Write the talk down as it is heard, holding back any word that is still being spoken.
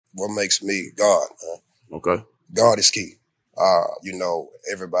what makes me God, man. Okay. God is key.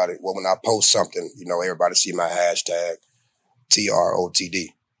 Everybody, when I post something, everybody see my hashtag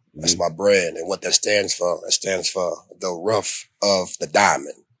TROTD. That's my brand. And what that stands for the rough of the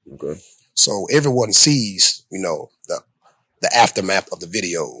diamond. Okay. So everyone sees, the aftermath of the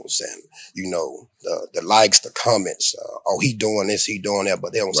videos and, the likes, the comments. He doing this, he doing that,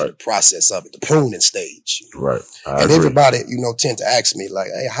 but they don't see the process of it, the pruning stage. Right. And everybody, tend to ask me like,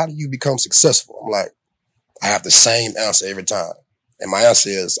 hey, how do you become successful? I'm like, I have the same answer every time. And my answer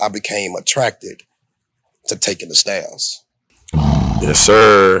is I became attracted to taking the styles. Yes,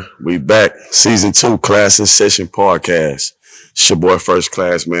 sir. We back. Season 2, Klass in Session podcast. It's your boy First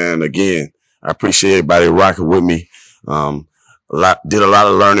Klass, man. Again, I appreciate everybody rocking with me. Did a lot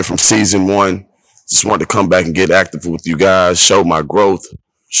of learning from season 1. Just wanted to come back and get active with you guys, show my growth,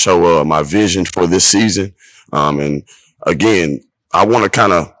 show my vision for this season. And again, I want to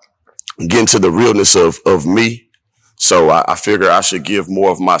kind of get into the realness of me. So I figure I should give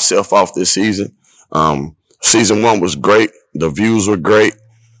more of myself off this season. Season 1 was great. The views were great.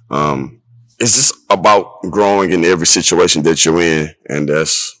 It's just about growing in every situation that you're in. And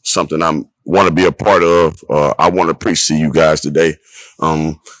that's something I want to be a part of. I want to preach to you guys today.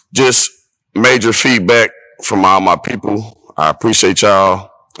 Just major feedback from all my people. I appreciate y'all.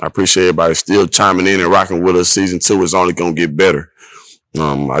 I appreciate everybody still chiming in and rocking with us. Season 2 is only going to get better.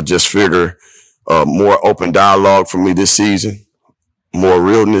 I just figure more open dialogue from me this season, more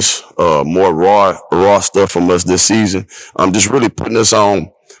realness, more raw stuff from us this season. I'm just really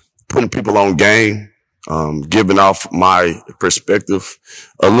putting people on game, giving off my perspective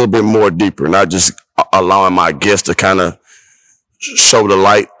a little bit more deeper, not just allowing my guests to kind of show the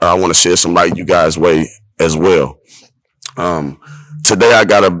light. I want to share some light you guys' way as well. Today I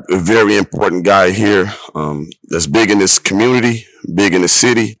got a very important guy here that's big in this community, big in the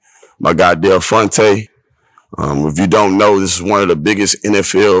city. My guy Delfonte. If you don't know, this is one of the biggest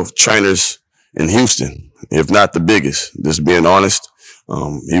NFL trainers in Houston, if not the biggest. Just being honest,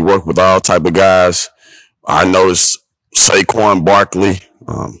 he worked with all type of guys. I noticed Saquon Barkley,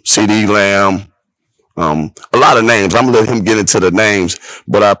 CD Lamb, a lot of names. I'm gonna let him get into the names,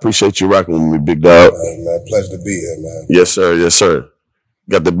 but I appreciate you rocking with me, big dog. Man, pleasure to be here, man. Yes, sir. Yes, sir.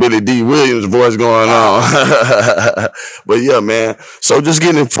 Got the Billy D. Williams voice going on. But yeah, man. So just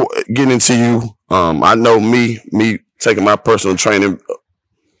getting into you. I know me taking my personal training,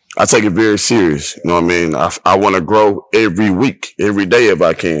 I take it very serious. You know what I mean? I want to grow every week, every day if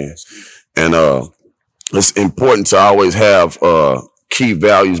I can. And, it's important to always have, key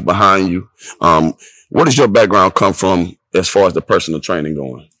values behind you. Where does your background come from as far as the personal training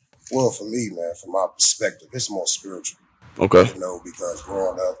going? Well, for me, man, from my perspective, it's more spiritual. Okay. Because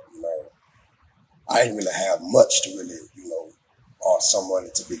growing up, I didn't really have much to really, or someone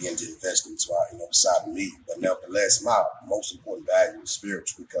to begin to invest into, beside me. But nevertheless, my most important value is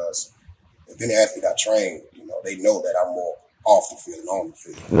spiritual because if any athlete I train, they know that I'm more off the field and on the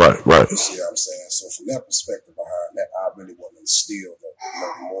field. Right. You see what I'm saying? So from that perspective behind that, I really want to instill the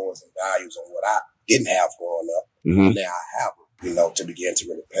morals and values on what I didn't have growing up. Mm-hmm. Now I have them, to begin to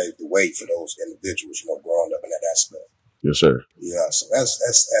really pave the way for those individuals, growing up in that aspect. Yes, sir. Yeah, so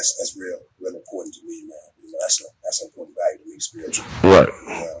that's real important to me, man. That's an important value to me, spiritual. Right.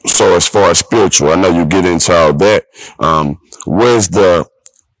 Yeah. So as far as spiritual, I know you get into all that.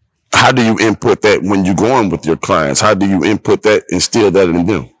 How do you input that when you're going with your clients? How do you input that, instill that in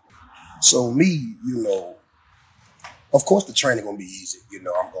them? So me, of course the training gonna be easy. I'm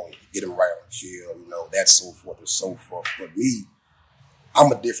gonna get them right on the field, that's so forth and so forth. But me,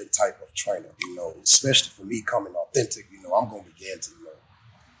 I'm a different type of trainer, especially for me coming authentic, I'm going to begin to,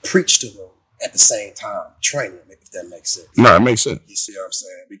 preach to them at the same time, train them, if that makes sense. No, it makes sense. You see what I'm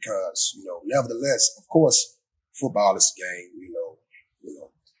saying? Because, nevertheless, of course, football is a game,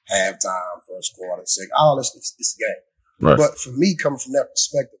 halftime, first quarter, second, all this, it's a game. Right. But for me, coming from that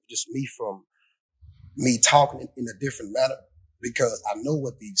perspective, just me talking in a different manner, because I know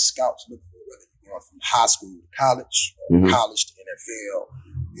what these scouts look for, whether you're going from high school to college, or college to NFL.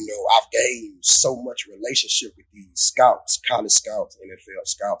 I've gained so much relationship with these scouts, college scouts, NFL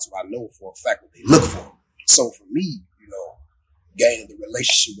scouts, who I know for a fact what they look for. So for me, gaining the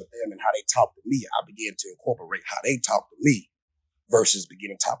relationship with them and how they talk to me, I begin to incorporate how they talk to me versus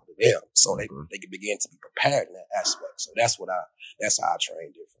beginning talking to them. So they can begin to be prepared in that aspect. So that's how I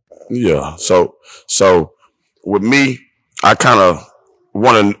train different. Yeah. So with me, I kind of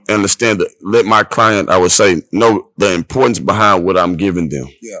want to understand let my client, I would say, know the importance behind what I'm giving them.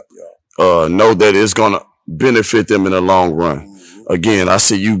 Yeah. Know that it's going to benefit them in the long run. again, I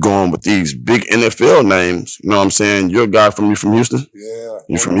see you going with these big NFL names. You know what I'm saying? You're a guy you from Houston? Yeah.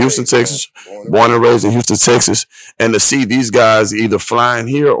 You from Houston, Texas? Born and raised in Houston, Texas. And to see these guys either flying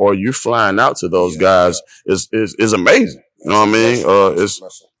here or you flying out to those guys is amazing. You know what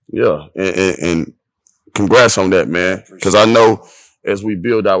I mean? And congrats on that, man. Because I know as we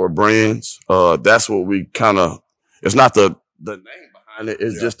build our brands, that's what we kind of, it's not the name behind it,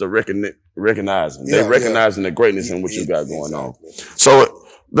 it's just the recognizing. They're recognizing the greatness in what you got going on. So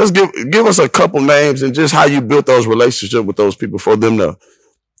let's give us a couple names and just how you built those relationships with those people for them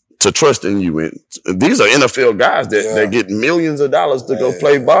to trust in you. And these are NFL guys that get millions of dollars to go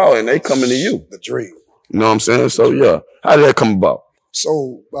play ball, and they coming to you. The dream. You know what I'm saying? So how did that come about?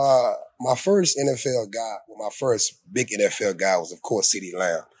 So my first NFL guy, my first big NFL guy was, of course, CeeDee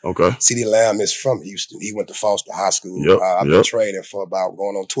Lamb. Okay. CeeDee Lamb is from Houston. He went to Foster High School. I've been training for about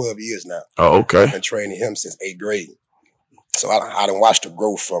going on 12 years now. Oh, okay. I've been training him since 8th grade. So I done watched the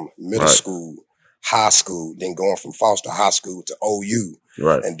growth from middle school, high school, then going from Foster High School to OU.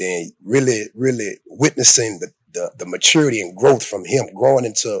 Right. And then really, really witnessing the maturity and growth from him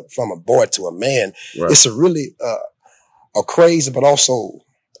growing from a boy to a man. Right. It's a really a crazy, but also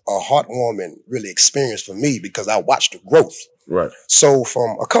a heartwarming really experience for me because I watched the growth. Right. So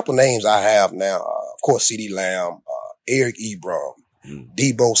from a couple names I have now, of course, CeeDee Lamb, Eric Ebron,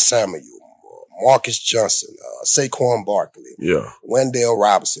 Debo Samuel, Marcus Johnson, Saquon Barkley, Wendell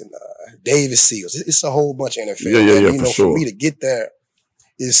Robinson, David Seals. It's a whole bunch of NFL. For me to get there,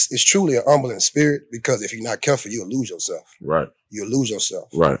 it's truly an humbling spirit because if you're not careful, you'll lose yourself. Right. You'll lose yourself.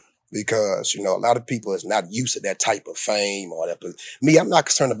 Right. Because, a lot of people is not used to that type of fame or that. Me, I'm not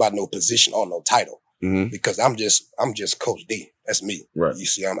concerned about no position or no title because I'm just Coach D. That's me. Right. You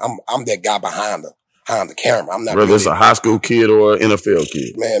see, I'm that guy behind the camera. I'm not. Whether it's a high school kid or an NFL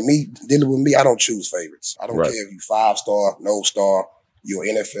kid. Man, dealing with me, I don't choose favorites. I don't care if you 5-star, no star, you're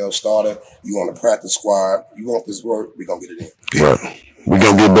an NFL starter, you on the practice squad, you want this work, we're going to get it in. Right. We're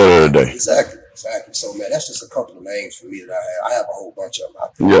going to get better today. Exactly. So, man, that's just a couple of names for me that I have. I have a whole bunch of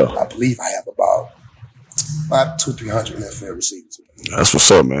them. I believe I have about 200-300 NFL receivers. That's what's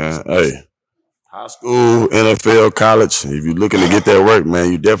up, man. Hey, high school, NFL, college. If you're looking to get that work,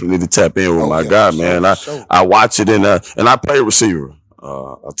 man, you definitely need to tap in with my guy, man. I watch it and I play receiver.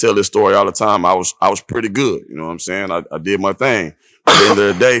 I tell this story all the time. I was pretty good. You know what I'm saying? I did my thing. At the end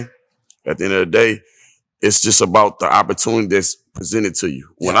of the day, it's just about the opportunity that's presented to you.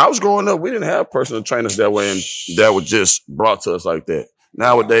 When I was growing up, we didn't have personal trainers that way, and that was just brought to us like that.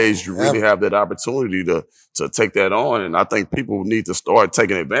 Nowadays, you really have that opportunity to take that on, and I think people need to start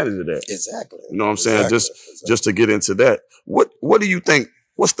taking advantage of that. Exactly. You know what I'm saying? Just to get into that. What do you think?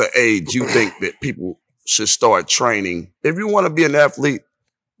 What's the age you think that people should start training? If you want to be an athlete,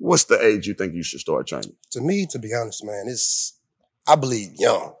 what's the age you think you should start training? To me, to be honest, man, I believe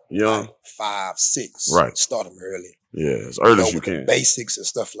young. Young? Like 5, 6. Right. Start them early. Yeah, as early as you can. Basics and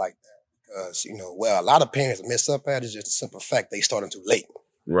stuff like that. Because, a lot of parents mess up at it is just a simple fact they starting too late.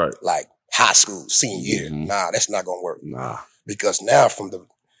 Right. Like high school, senior year. Nah, that's not going to work. Nah. Because now from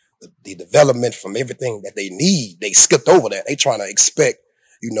the development, from everything that they need, they skipped over that. They trying to expect,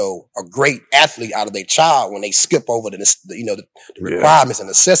 a great athlete out of their child when they skip over the requirements and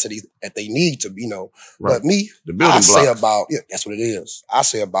necessities that they need to, Right. But me, I say about, that's what it is. I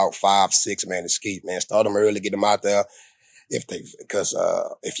say about 5, 6, man, to ski, man. Start them early, get them out there. Because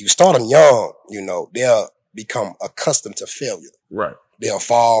if you start them young, they'll become accustomed to failure. Right. They'll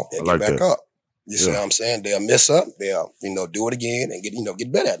fall and get back up. You see what I'm saying? They'll mess up. They'll, do it again and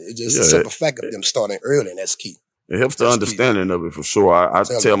get better at it. It's just a simple fact of them starting early, and that's key. It helps the understanding of it for sure. I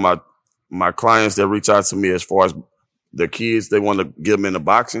tell my clients that reach out to me as far as the kids, they want to get them into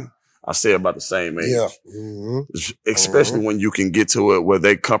boxing. I say about the same age. Yeah. Especially when you can get to it where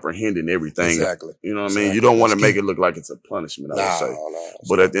they comprehending everything. Exactly. You know what I mean? You don't want to make it look like it's a punishment, I would say. No.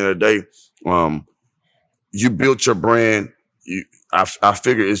 But at the end of the day, you built your brand. I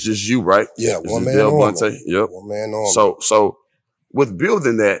figure it's just you, right? Yeah, one man Delfonte. Yep. One man on. So with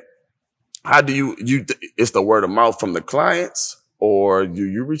building that, how do you it's the word of mouth from the clients, or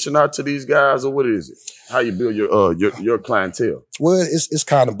you reaching out to these guys, or what is it? How you build your clientele? Well, it's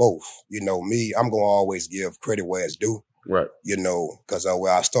kind of both. Me, I'm gonna always give credit where it's due. Right. Because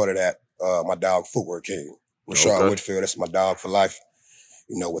where I started at, my dog Footwork King, Rashard Whitfield, that's my dog for life.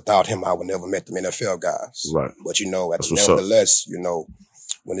 Without him, I would never met them NFL guys. Right. But nevertheless,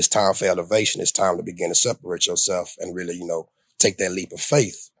 when it's time for elevation, it's time to begin to separate yourself and really, take that leap of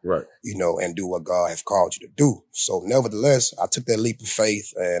faith. Right. And do what God has called you to do. So nevertheless, I took that leap of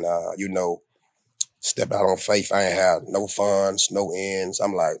faith and, stepped out on faith. I ain't had no funds, no ends.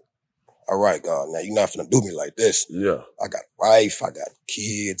 I'm like, all right, God, now you're not finna do me like this. Yeah. I got a wife, I got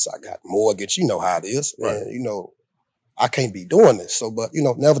kids, I got mortgage. You know how it is. Right. And, you know, I can't be doing this. So, but, you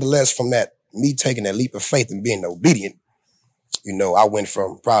know, nevertheless, from that, me taking that leap of faith and being obedient, you know, I went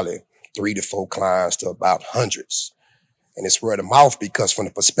from probably 3 to 4 clients to about hundreds. And it's word of mouth because from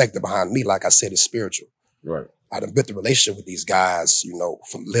the perspective behind me, like I said, it's spiritual. Right. I done built the relationship with these guys, you know,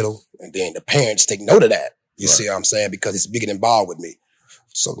 from little. And then the parents take note of that. You see what I'm saying? Because it's bigger than ball with me.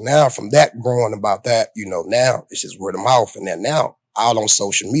 So now from that, growing about that, you know, now it's just word of mouth. And then now all on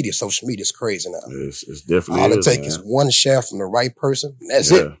social media. Social media is crazy now. It's definitely all it takes is one share from the right person. And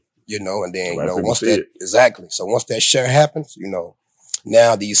that's it. You know, and then, you know, once that, exactly. So once that share happens, you know,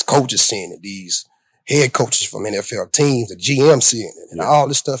 now these coaches seeing it, these head coaches from NFL teams, the GM seeing it, and all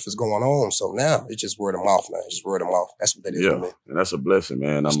this stuff is going on. So now it's just word of mouth, man. It's just word of mouth. That's what that is for me. And that's a blessing,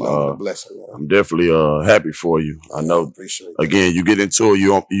 man. It's a blessing, man. I'm definitely happy for you. I know. Appreciate again, you get into it,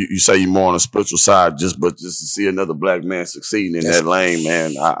 you say you're more on the spiritual side, just to see another black man succeeding in that lane,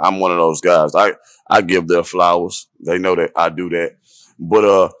 man. I'm one of those guys. I give their flowers. They know that I do that.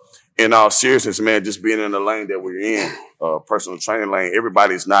 But in all seriousness, man, just being in the lane that we're in, personal training lane,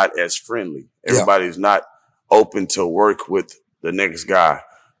 everybody's not as friendly. Everybody's not open to work with the next guy.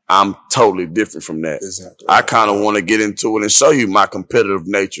 I'm totally different from that. Exactly. I kind of want to get into it and show you my competitive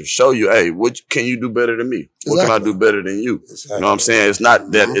nature. Show you, hey, what can you do better than me? What can I do better than you? You know what I'm saying? It's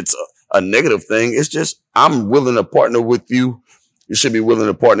not that it's a negative thing. It's just I'm willing to partner with you. You should be willing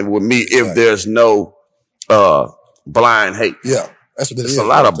to partner with me if there's no blind hate. Yeah. That's what it is. There's a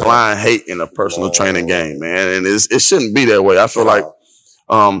lot of blind hate in the personal training game, man. And it shouldn't be that way. I feel like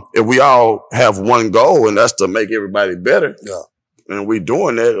if we all have one goal and that's to make everybody better, and we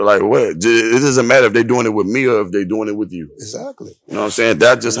doing that, like, what? It doesn't matter if they're doing it with me or if they're doing it with you. Exactly. You know what I'm saying?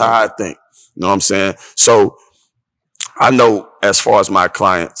 That's just how I think. You know what I'm saying? So I know as far as my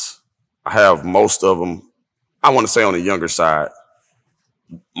clients, I have most of them, I want to say on the younger side,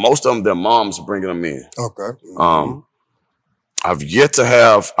 most of them, their moms bringing them in. Okay. I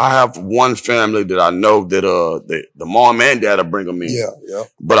have one family that I know that the mom and dad will bring them in. Yeah.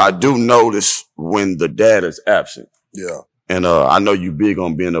 But I do notice when the dad is absent. Yeah. And I know you big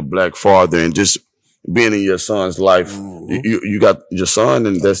on being a black father and just being in your son's life. You got your son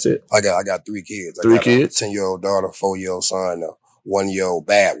and that's it? I got 3 kids. I got kids? A 10-year-old daughter, 4-year-old son, a 1-year-old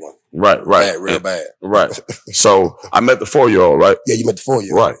bad one. Right. Real bad. Right. So I met the 4-year-old, right? Yeah, you met the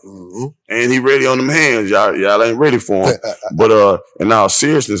 4-year-old. Right. And he ready on them hands. Y'all ain't ready for him. But in all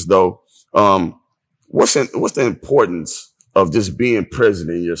seriousness though, what's the importance of just being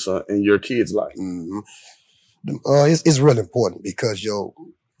present in your son in your kid's life? It's really important because your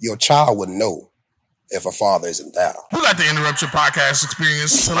child would know if a father isn't there. We'd like to interrupt your podcast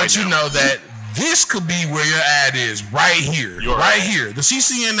experience to let you know that this could be where your ad is right here. Here. The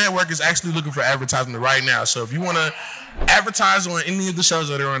CCN network is actually looking for advertisement right now. So if you want to advertise on any of the shows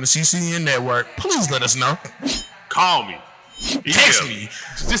that are on the CCN network, please let us know. Call me. Text me.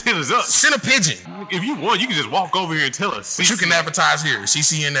 Just hit us up. Send a pigeon. If you want, you can just walk over here and tell us. But you can advertise here,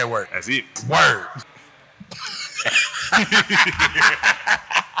 CCN network. That's it. Word.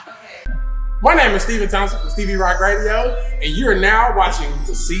 My name is Steven Thompson from Stevie Rock Radio, and you're now watching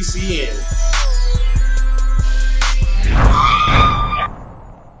the CCN.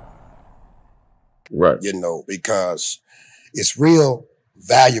 Right. You know, because it's real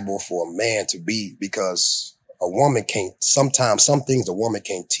valuable for a man to be, because a woman can't, sometimes some things a woman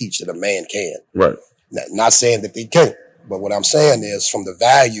can't teach that a man can. Right. Not saying that they can't, but what I'm saying is from the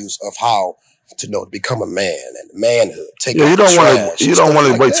values of how to become a man and manhood. You don't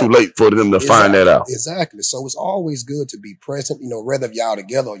want to wait too late for them to find that out. Exactly. So it's always good to be present, whether y'all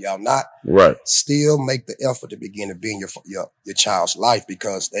together or y'all not. Right. Still make the effort to begin to be in your child's life,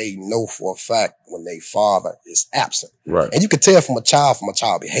 because they know for a fact when their father is absent. Right. And you can tell from a child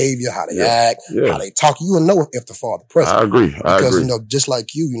behavior, how they act, how they talk. You will know if the father present. I agree. Because just like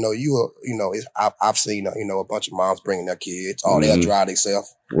I've seen a bunch of moms bringing their kids, or they'll drive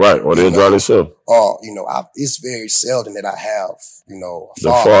themselves. Right, or they'll drive themselves. Or it's very seldom that I have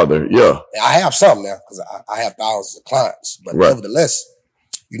a father. Yeah. I have some now because I have thousands of clients, but nevertheless,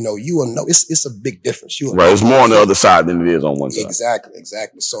 you will know it's a big difference. It's more on the other side than it is on one side.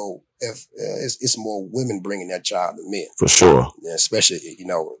 Exactly. So if it's more women bringing their child than men, for sure. Yeah, especially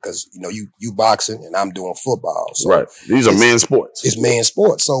because you boxing and I'm doing football. So right, these are men's sports. It's men's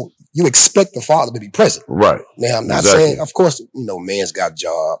sports, so you expect the father to be present. Right. Now I'm not saying, of course, man's got a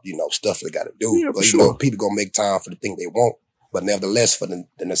job, stuff they got to do. Yeah, but sure. People gonna make time for the thing they want. But nevertheless, for the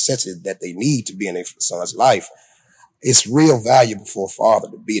necessity that they need to be in their son's life, it's real valuable for a father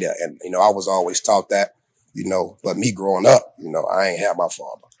to be there. And, I was always taught that, but me growing up, I ain't have my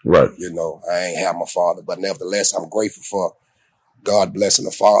father. Right. You know, I ain't have my father, but nevertheless, I'm grateful for God blessing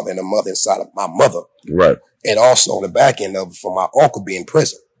the father and the mother inside of my mother. Right. And also on the back end of it, for my uncle being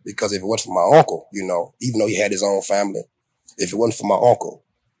present. Because if it wasn't for my uncle, you know, even though he had his own family, if it wasn't for my uncle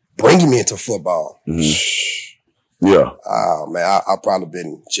bringing me into football, yeah. Man, I probably been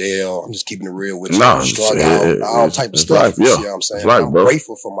in jail. I'm just keeping it real with you. No, all type of stuff. You see what I'm saying? Right, I'm bro.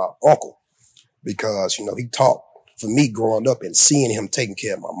 grateful for my uncle because, you know, he taught for me growing up and seeing him taking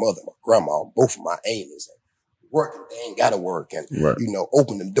care of my mother, my grandma, both of my aunties, and working. They ain't got to work and, you know,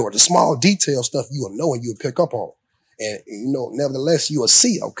 open the door. The small detail stuff you will know and you'll pick up on. And, you know, nevertheless, you will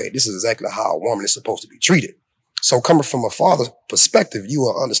see, okay, this is exactly how a woman is supposed to be treated. So coming from a father's perspective, you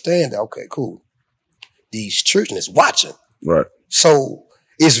will understand that, okay, cool. These children is watching. Right. So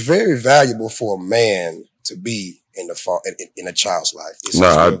it's very valuable for a man to be in a child's life.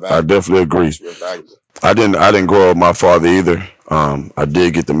 I definitely agree. It's real valuable. I didn't grow up with my father either. I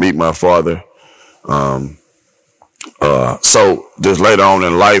did get to meet my father. So just later on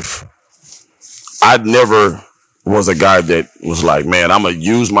in life, I never was a guy that was like, man, I'm going to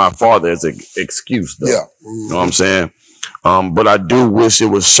use my father as an excuse, though. Yeah. You know what I'm saying? But I do wish it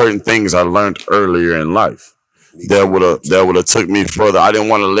was certain things I learned earlier in life that would have took me further. I didn't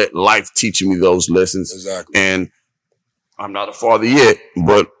want to let life teach me those lessons. Exactly. And I'm not a father yet,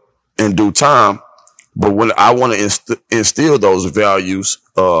 but in due time. But when I want to instill those values,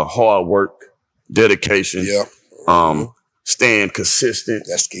 hard work, dedication, staying consistent.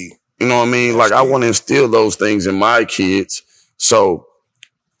 That's key. You know what I mean? Like, I want to instill those things in my kids. So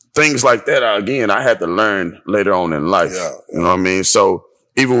things like that, again, I had to learn later on in life. Yeah. You know what I mean? So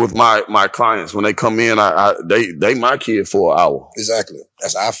even with my clients, when they come in, they my kid for an hour. Exactly.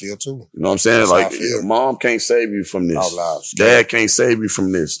 That's how I feel too. You know what I'm saying? That's like, mom can't save you from this. Out loud. Dad can't save you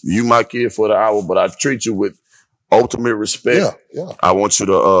from this. You my kid for the hour, but I treat you with ultimate respect. Yeah. I want you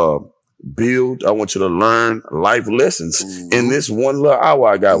to build. I want you to learn life lessons in this one little hour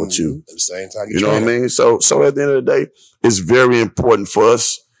I got with you. At the same time, you know what I mean? So at the end of the day, it's very important for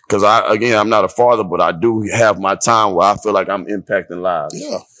us. Cause I'm not a father, but I do have my time where I feel like I'm impacting lives.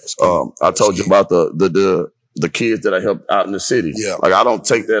 Yeah. I told you about the kids that I helped out in the city. Yeah. Like, I don't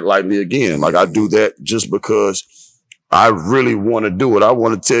take that lightly again. Like, I do that just because I really want to do it. I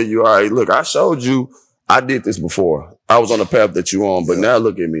want to tell you, all right, look, I showed you I did this before. I was on the path that you're on, but now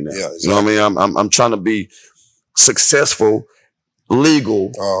look at me now. Yeah, exactly. You know what I mean? I'm trying to be successful,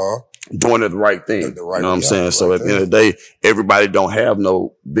 legal, doing the right thing. You know what I'm saying? So at the end of the day, everybody don't have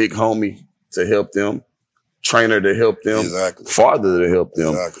no big homie to help them, trainer to help them, father to help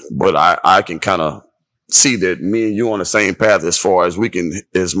them. But I can kind of see that me and you on the same path as far as we can,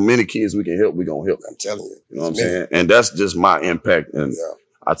 as many kids we can help, we gonna help. I'm telling you. You know what I'm saying? And that's just my impact. And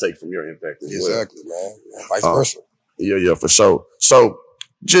I take from your impact as well. Exactly, man. Vice versa. Yeah, for sure. So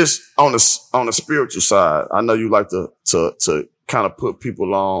just on the spiritual side, I know you like to kind of put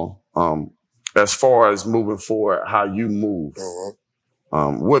people on, as far as moving forward, how you move.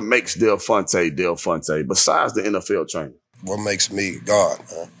 What makes Delfonte besides the NFL training? What makes me God,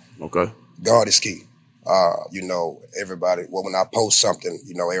 man. Okay. God is key. You know, everybody, when I post something,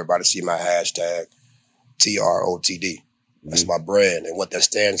 you know, everybody see my hashtag TROTD. That's my brand. And what that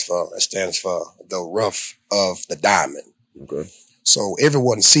stands for the rough of the diamond. Okay. So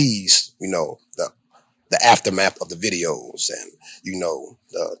everyone sees, you know, the aftermath of the videos and, you know,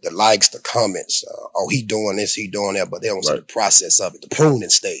 the likes, the comments. He doing this, he doing that, but they don't see the process of it, the pruning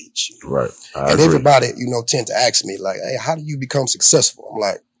stage. Right. And everybody, you know, tend to ask me like, hey, how do you become successful? I'm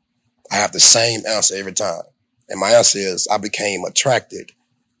like, I have the same answer every time. And my answer is I became attracted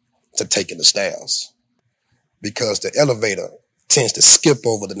to taking the stairs because the elevator tends to skip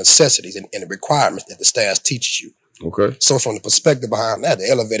over the necessities and the requirements that the stairs teaches you. Okay. So from the perspective behind that, the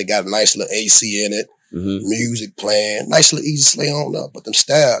elevator got a nice little AC in it, music playing, nice little easy slay on up. But them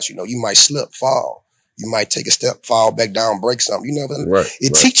stairs, you know, you might slip, fall. You might take a step, fall back down, break something. You know,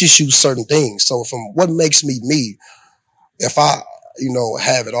 it teaches you certain things. So from what makes me me, if I, you know,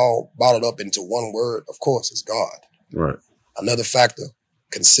 have it all bottled up into one word, of course, it's God. Right. Another factor,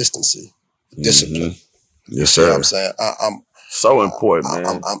 consistency, discipline. Yes, sir. You know what I'm saying? I'm so important,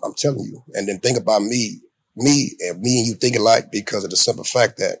 man. I'm telling you. And then think about me and you think alike because of the simple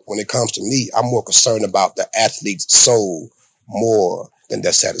fact that when it comes to me, I'm more concerned about the athlete's soul more than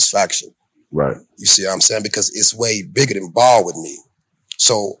their satisfaction. Right. You see what I'm saying? Because it's way bigger than ball with me.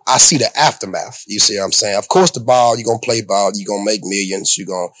 So I see the aftermath. You see what I'm saying? Of course, the ball, you're going to play ball. You're going to make millions. You're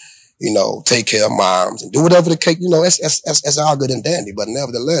going to, you know, take care of moms and do whatever the case, you know, that's all good and dandy. But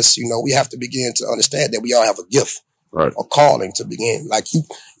nevertheless, you know, we have to begin to understand that we all have a gift, a calling to begin. Like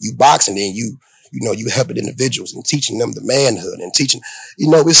you boxing, then you you helping individuals and teaching them the manhood and teaching,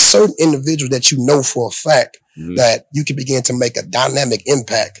 it's certain individuals that for a fact that you can begin to make a dynamic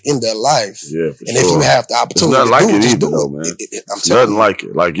impact in their life. Yeah, for and sure. if you have the opportunity to do it, just do it. Man. I'm telling nothing you. like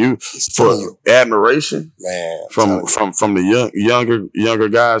it. Like for admiration, man, from the younger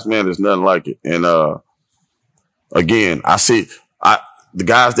guys, man, there's nothing like it. And again, I see the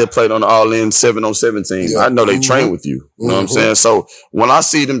guys that played on the all-in 7-on-7 team, I know they train with you. You know what I'm saying? So when I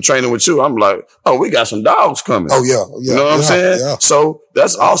see them training with you, I'm like, oh, we got some dogs coming. Oh, yeah. You know what I'm saying? Yeah. So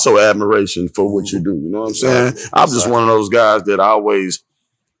that's also admiration for what you do. You know what I'm saying? I'm just one of those guys that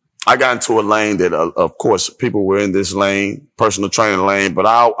I got into a lane that, of course, people were in this lane, personal training lane, but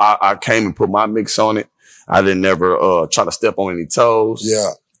I came and put my mix on it. I didn't never try to step on any toes. Yeah.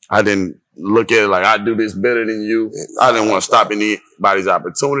 I didn't look at it like I do this better than you. I didn't want to stop anybody's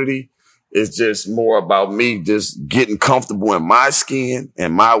opportunity. It's just more about me just getting comfortable in my skin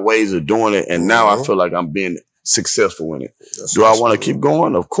and my ways of doing it. And now I feel like I'm being successful in it. Do I want to keep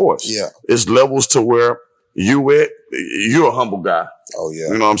going? Of course. Yeah. It's levels to where you're a humble guy. Oh, yeah.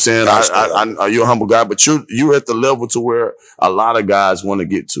 You know what I'm saying? You're a humble guy, but you at the level to where a lot of guys want to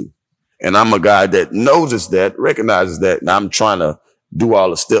get to. And I'm a guy that notices that, recognizes that, and I'm trying to do all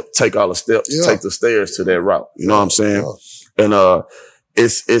the steps, take all the steps, take the stairs to that route. You know what I'm saying? Yeah. And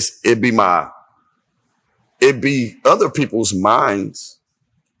it'd be other people's minds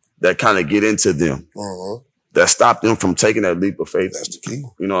that kind of get into them, that stop them from taking that leap of faith. That's the key.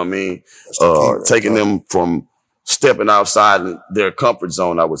 You know what I mean? Taking them from stepping outside their comfort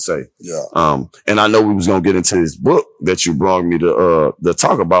zone, I would say. Yeah. And I know we was gonna get into this book that you brought me to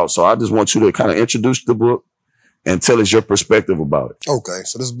talk about. So I just want you to kind of introduce the book and tell us your perspective about it. Okay,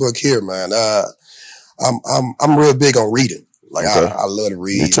 so this book here, man, I'm real big on reading. Like I love to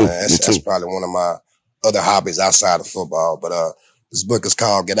read, man. That's probably one of my other hobbies outside of football. But this book is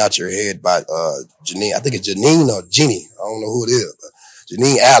called "Get Out Your Head" by Janine. I think it's Janine or Jenny. I don't know who it is, but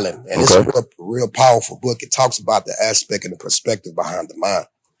Janine Allen, and it's a real powerful book. It talks about the aspect and the perspective behind the mind.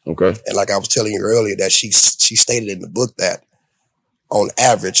 Okay, and like I was telling you earlier, that she stated in the book that, on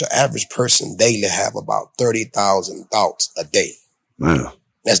average, an average person daily have about 30,000 thoughts a day. Man.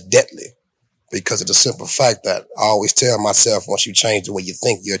 That's deadly, because of the simple fact that I always tell myself, once you change the way you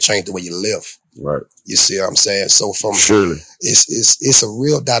think, you'll change the way you live. Right. You see what I'm saying? So surely it's a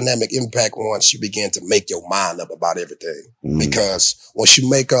real dynamic impact once you begin to make your mind up about everything. Because once you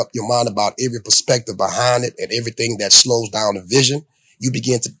make up your mind about every perspective behind it and everything that slows down the vision, you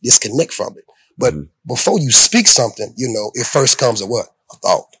begin to disconnect from it. But before you speak something, it first comes a what? A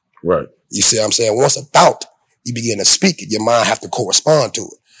thought. Right. You see what I'm saying? Once a thought, you begin to speak it, your mind have to correspond to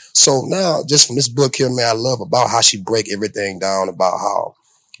it. So now, just from this book here, man, I love about how she break everything down about how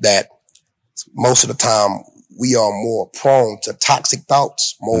that most of the time we are more prone to toxic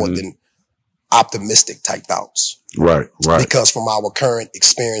thoughts more than optimistic type thoughts. Right. Because from our current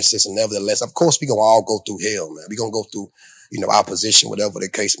experiences, and nevertheless, of course, we're going to all go through hell, man. We're going to go through opposition, whatever the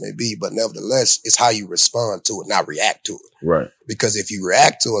case may be. But nevertheless, it's how you respond to it, not react to it. Right. Because if you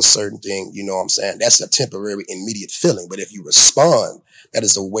react to a certain thing, you know what I'm saying, that's a temporary, immediate feeling. But if you respond, that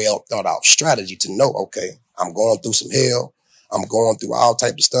is a well thought out strategy to know, okay, I'm going through some hell. I'm going through all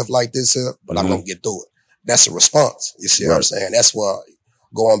type of stuff like this here, but I'm going to get through it. That's a response. You see what I'm saying? That's why,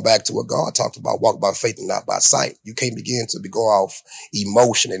 going back to what God talked about, walk by faith and not by sight. You can't begin to go off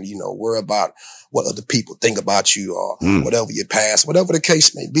emotion and, worry about what other people think about you or whatever your past, whatever the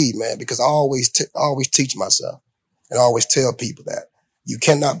case may be, man. Because I always teach myself and I always tell people that you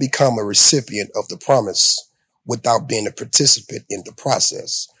cannot become a recipient of the promise without being a participant in the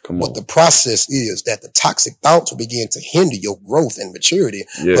process. What the process is that the toxic thoughts will begin to hinder your growth and maturity,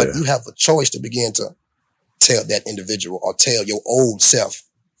 but you have a choice to begin to tell that individual or tell your old self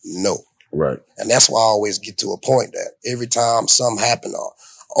no. Right. And that's why I always get to a point that every time something happen or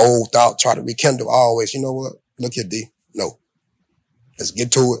old thought try to rekindle, I always, you know what? Look here, D. No. Let's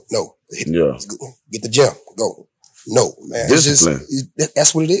get to it. No. Get the gym. Go. No, man. Discipline.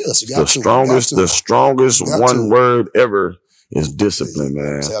 That's what it is. You got the strongest one word ever is discipline,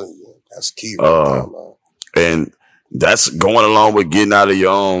 man. I'm telling you, that's key right there, man. And that's going along with getting out of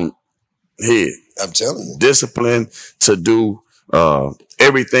your own head. I'm telling you. Discipline to do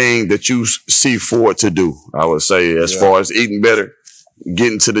everything that you see forward to do, I would say, as far as eating better,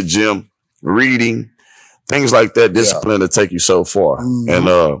 getting to the gym, reading, things like that, discipline to take you so far.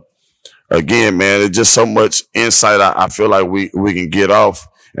 And again, man, it's just so much insight I feel like we can get off.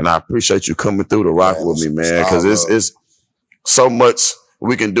 And I appreciate you coming through to rock with me, man, because it's so much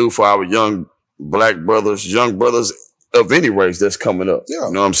we can do for our young black brothers, young brothers of any race that's coming up. You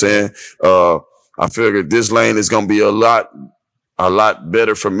know what I'm saying? I figure this lane is going to be a lot a lot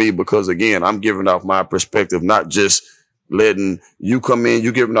better for me because, again, I'm giving off my perspective, not just letting you come in,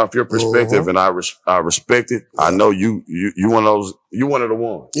 you giving off your perspective, and I respect it. I know you one of those, you one of the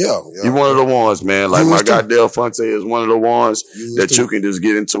ones. Yeah. You one of the ones, man. Like my guy Delfonte is one of the ones that you can just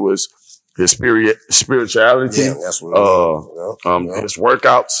get into his spirituality, that's what his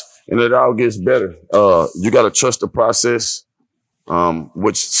workouts, and it all gets better. You got to trust the process,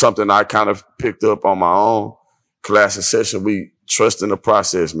 which something I kind of picked up on my own. Class and session, we trust in the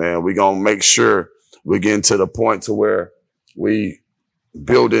process, man. We gonna make sure we're getting to the point to where we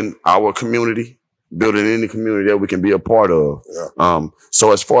building our community, building any community that we can be a part of. Yeah.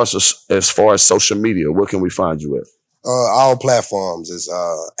 So as far as social media, where can we find you at? All platforms is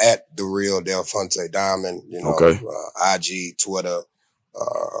at the real Delfonte Diamond. IG, Twitter,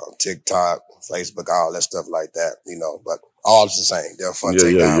 TikTok, Facebook, all that stuff like that. But all is the same.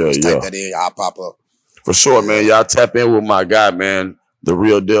 Delfonte Diamond. Type that in, I'll pop up. For sure, man. Y'all tap in with my guy, man. The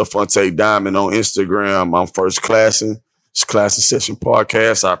real Delfonte Diamond on Instagram. I'm First Classing. It's Class and Session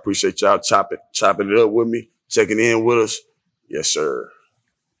Podcast. I appreciate y'all chopping it up with me, checking in with us. Yes, sir.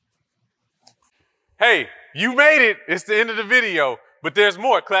 Hey, you made it. It's the end of the video, but there's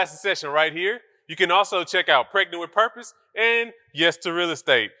more Class and Session right here. You can also check out Pregnant with Purpose and Yes to Real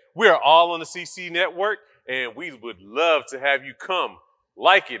Estate. We are all on the CC Network, and we would love to have you come.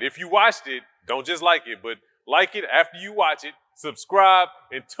 Like it. If you watched it, don't just like it, but like it after you watch it, subscribe,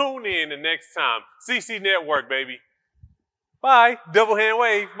 and tune in the next time. CC Network, baby. Bye. Double hand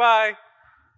wave. Bye.